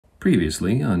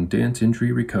Previously on Dance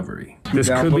Injury Recovery. This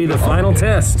could be the final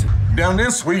test. Down in,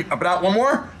 sweet. Up and out, one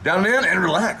more. Down in and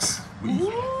relax.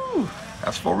 Woo.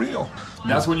 That's for real.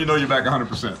 That's when you know you're back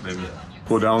 100%, baby.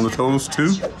 Pull down the toes,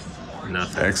 too.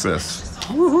 Nothing. Excess.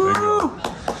 Woohoo!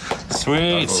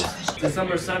 Sweet.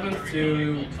 December 7th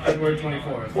to February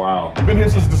 24th. Wow. You've been here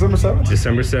since December 7th?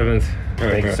 December 7th.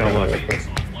 Thank you so much.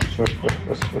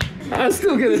 I'm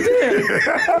still gonna dance.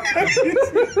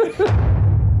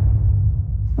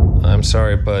 I'm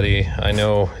sorry, buddy. I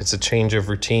know it's a change of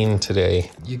routine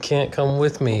today. You can't come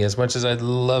with me as much as I'd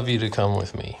love you to come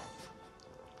with me.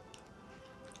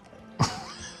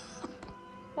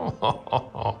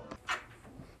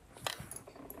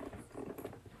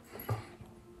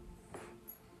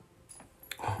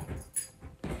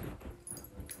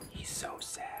 He's so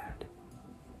sad.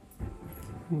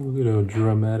 Look at how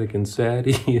dramatic and sad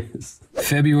he is.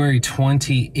 February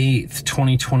 28th,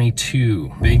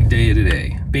 2022. Big day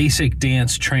today. Basic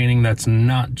dance training that's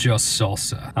not just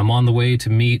salsa. I'm on the way to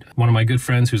meet one of my good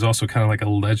friends who's also kind of like a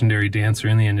legendary dancer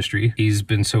in the industry. He's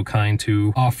been so kind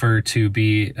to offer to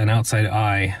be an outside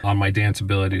eye on my dance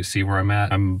ability to see where I'm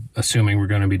at. I'm assuming we're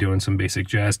going to be doing some basic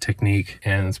jazz technique,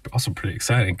 and it's also pretty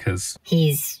exciting because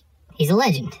He's a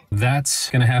legend. That's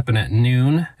gonna happen at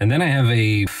noon. And then I have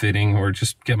a fitting or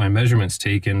just get my measurements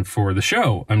taken for the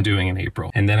show I'm doing in April.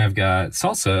 And then I've got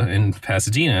salsa in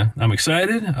Pasadena. I'm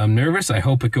excited, I'm nervous, I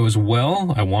hope it goes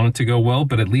well. I want it to go well,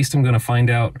 but at least I'm gonna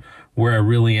find out where I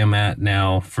really am at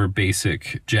now for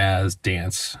basic jazz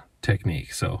dance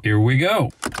technique. So here we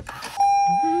go.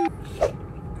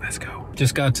 Let's go.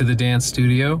 Just got to the dance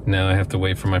studio. Now I have to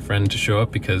wait for my friend to show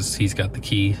up because he's got the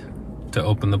key to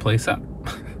open the place up.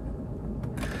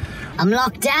 I'm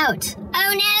locked out.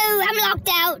 Oh no, I'm locked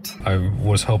out. I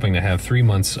was hoping to have 3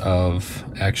 months of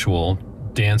actual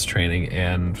dance training,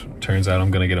 and turns out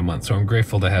I'm gonna get a month, so I'm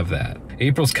grateful to have that.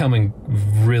 April's coming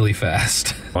really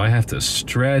fast. I have to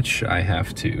stretch, I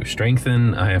have to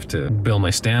strengthen, I have to build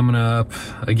my stamina up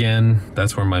again.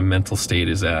 That's where my mental state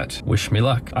is at. Wish me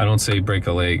luck. I don't say break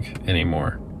a leg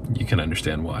anymore. You can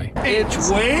understand why.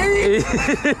 It's way.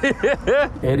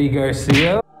 Eddie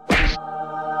Garcia.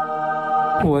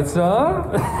 What's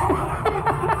up?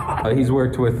 He's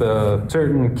worked with a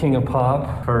certain king of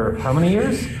pop for how many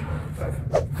years?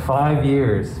 5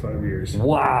 years. 5 years.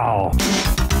 Wow.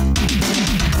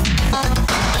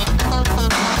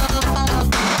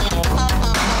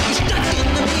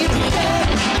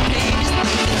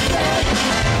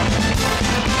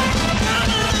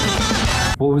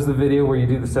 What was the video where you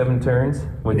do the 7 turns?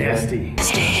 With Nasty.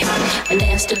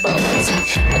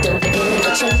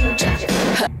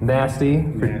 Nasty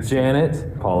for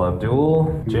Janet, Paul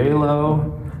Abdul,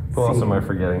 J-Lo. Who else am I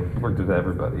forgetting? Worked with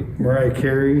everybody. Mariah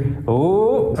Carey.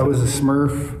 Oh! I was a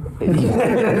Smurf.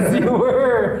 Yes, you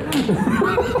were!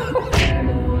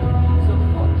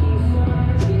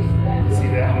 See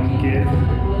that one kid?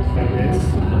 Like this?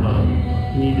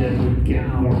 You need to get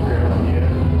more parallel. Yeah.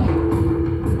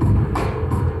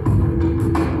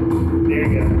 There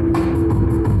you go.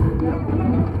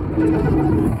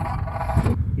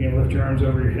 You're gonna lift your arms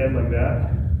over your head like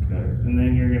that. And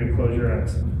then you're gonna close your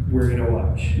eyes. We're gonna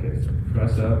watch.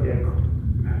 Press up. Yeah.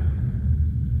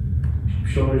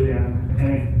 Shoulders down.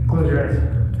 And close your eyes.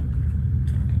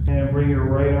 And bring your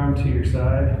right arm to your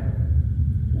side.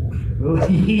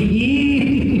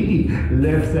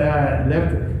 Left side.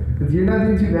 Left. You're not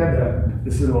doing too bad though.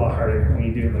 This is a lot harder when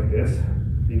you do it like this.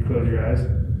 You close your eyes.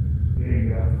 There you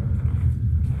go.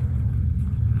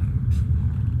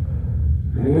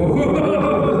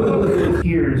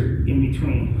 Here is in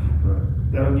between.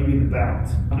 That'll give you the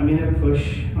balance. I'm gonna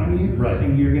push on you,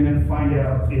 and you're gonna find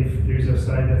out if there's a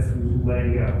side that's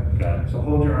letting go. Got it. So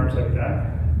hold your arms like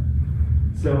that.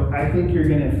 So I think you're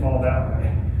gonna fall that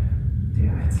way.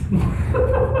 Damn it.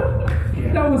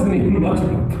 Yeah. That wasn't even much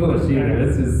of a push either.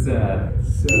 This is sad.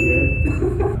 So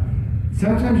good.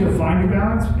 Sometimes you'll find your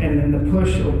balance, and then the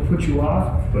push will put you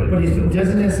off, but it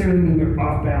doesn't necessarily mean you're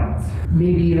off balance.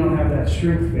 Maybe you don't have that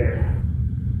strength there.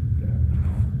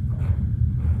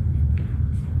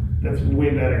 That's way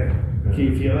better. Can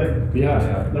you feel it?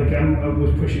 Yeah. Like I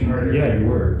was pushing harder. Yeah, you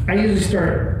were. I usually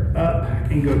start up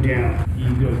and go down.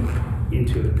 You go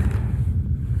into it.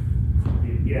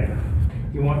 Yeah.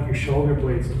 You want your shoulder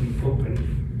blades to be open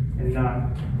and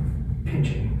not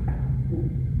pinching.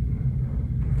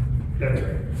 That's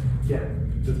right. Yeah,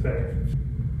 that's better.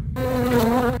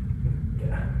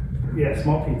 Yeah. Yeah,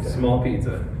 small pizza. Small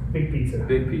pizza. Big pizza.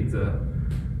 Big pizza.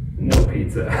 No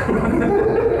Pizza.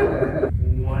 1,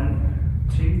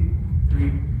 2,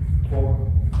 3,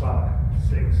 4, 5,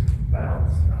 6.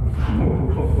 Bounce.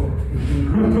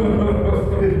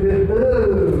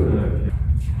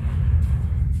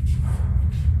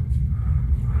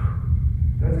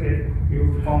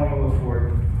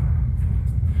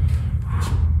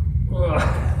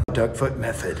 duck foot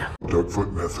method. Duck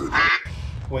foot method.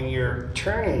 When you're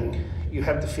turning, you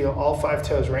have to feel all 5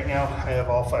 toes. Right now, I have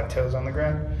all 5 toes on the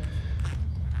ground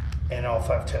and all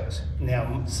 5 toes.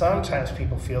 Now, sometimes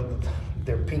people feel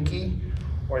their pinky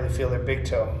or they feel their big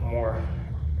toe more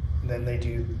than they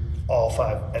do all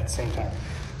 5 at the same time.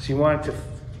 So you want it to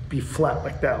be flat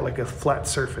like that, like a flat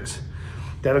surface.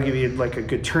 That'll give you like a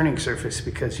good turning surface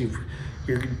because you're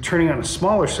turning on a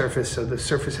smaller surface, so the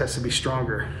surface has to be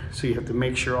stronger. So you have to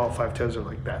make sure all 5 toes are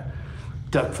like that.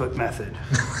 Duck foot method.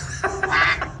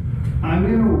 I'm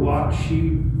gonna watch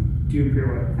you do a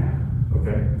pirouette.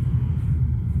 Okay.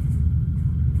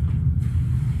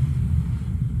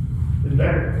 It's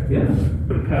better. Yeah.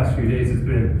 For the past few days, it's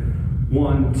been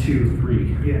 1, 2,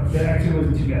 3. Yeah, that actually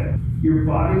wasn't too bad. Your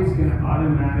body is gonna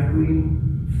automatically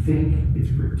think it's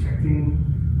protecting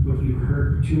what you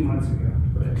hurt 2 months ago.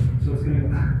 Right. So it's gonna go.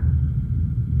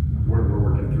 We're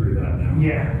working through that now.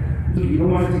 Yeah. So you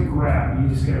don't want it to grab, you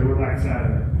just gotta relax out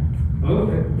of it.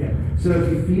 Okay. Yeah. So if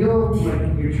you feel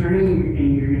like you're turning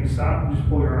and you're gonna stop, just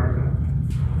pull your arms up.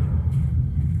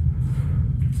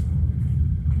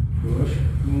 Push.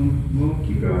 Move.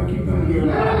 Keep going. Keep going.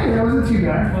 Hey, that wasn't too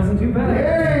bad. Wasn't too bad.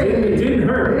 Hey! It didn't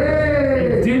hurt.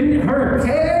 Hey! It didn't hurt.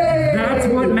 Hey! That's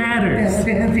what matters.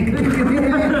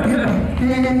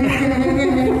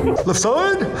 Left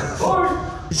side.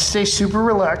 Stay super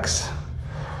relaxed.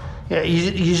 Yeah,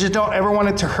 you just don't ever want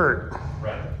it to hurt.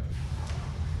 Right.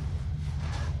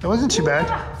 That wasn't too bad.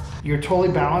 You're totally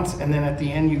balanced, and then at the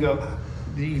end you go,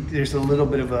 there's a little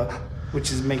bit of a,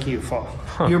 which is making you fall.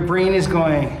 Huh. Your brain is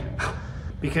going,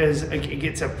 because it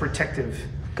gets a protective.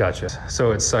 Gotcha.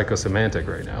 So it's psychosemantic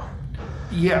right now.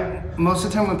 Yeah, most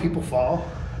of the time when people fall,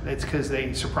 it's because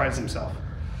they surprise themselves.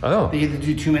 Oh. They either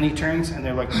do too many turns and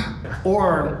they're like,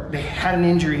 or they had an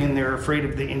injury and they're afraid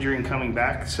of the injury and coming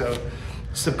back. So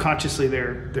subconsciously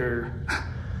they're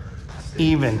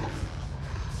even.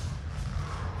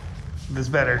 That's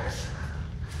better.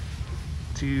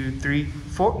 2, 3,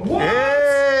 4. What?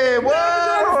 Hey, whoa!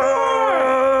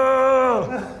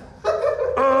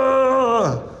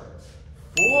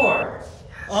 4.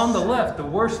 On the left, the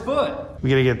worst foot. We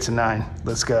gotta get to 9.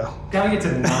 Let's go. Gotta get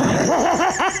to 9.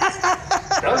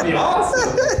 That would be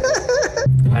awesome.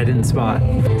 I didn't spot.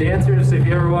 Dancers, if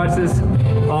you ever watch this,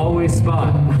 always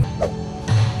spot.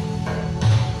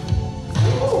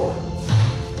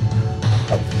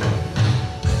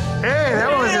 Hey,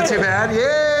 that wasn't too bad.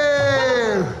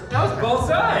 Yay! That was both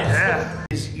sides. Yeah.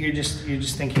 You're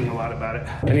just thinking a lot about it.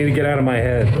 I need to get out of my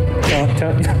head.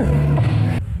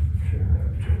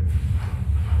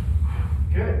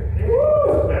 Good. Hey,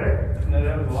 woo! Better. No,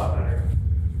 that was a lot better.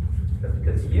 That's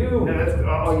because you. No, that's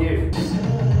all you.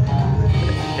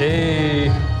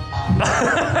 Hey.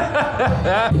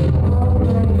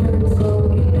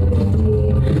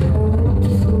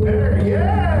 Better.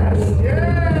 Yes.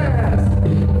 Yes.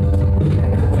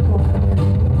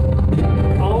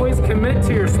 Always commit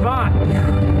to your spot.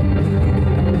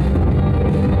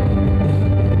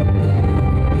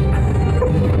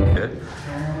 Good.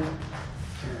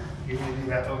 You're gonna do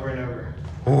that over and over.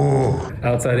 Ooh.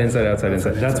 Outside, inside, outside,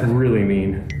 inside. That's really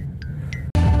mean.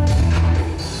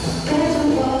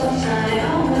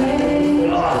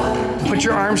 Put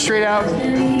your arms straight out.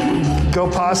 Go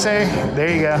passe. There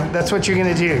you go. That's what you're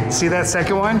gonna do. See that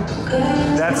second one?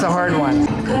 That's the hard one.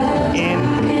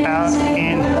 In, out,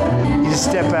 in. You just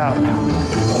step out.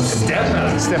 Step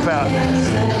out. Step out.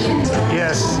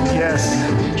 Yes, yes,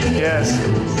 yes.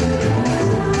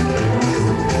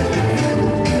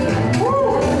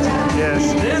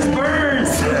 Yes. This burns.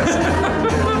 Yes.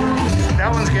 That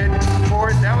one's good.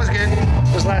 Forward. That was good.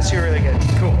 Those last two were really good.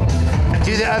 Cool. And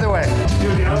do the other way.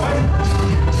 Do it the other way?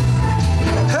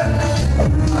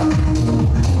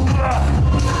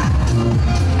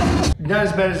 Not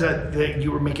as bad as that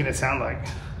you were making it sound like.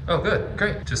 Oh, good.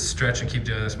 Great. Just stretch and keep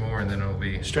doing this more, and then it'll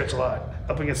be... Stretch a lot.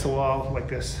 Up against the wall like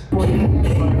this. Right.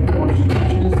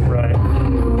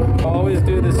 Always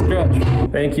do the stretch.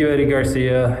 Thank you, Eddie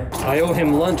Garcia. I owe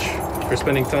him lunch for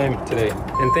spending time today.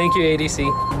 And thank you,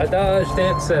 ADC. Adage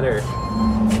Dance Center.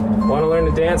 Want to learn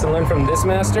to dance and learn from this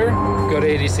master? Go to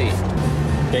ADC.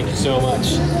 Thank you so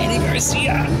much. Eddie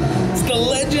Garcia. It's the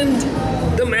legend.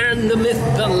 The man, the myth,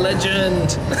 the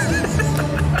legend.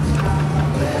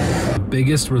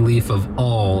 Biggest relief of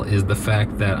all is the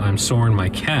fact that I'm sore in my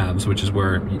calves, which is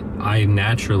where I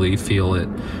naturally feel it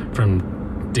from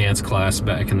dance class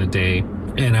back in the day.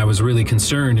 And I was really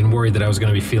concerned and worried that I was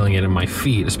going to be feeling it in my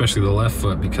feet, especially the left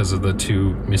foot because of the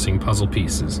 2 missing puzzle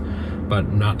pieces.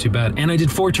 But not too bad. And I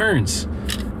did 4 turns.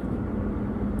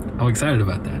 I'm excited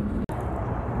about that.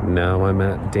 Now I'm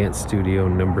at dance studio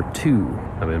number 2.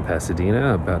 I'm in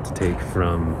Pasadena, about to take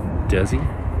from Desi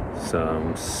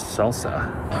some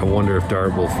salsa. I wonder if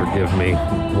Darb will forgive me.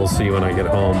 We'll see when I get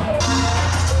home.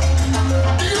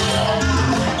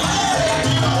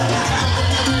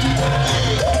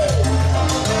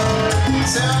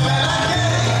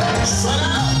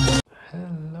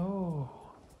 Hello.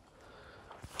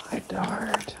 Hi,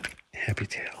 Dart. Happy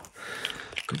Tail.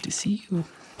 Good to see you.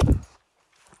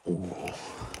 Oh.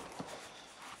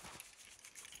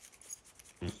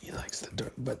 He likes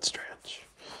the butt stretch.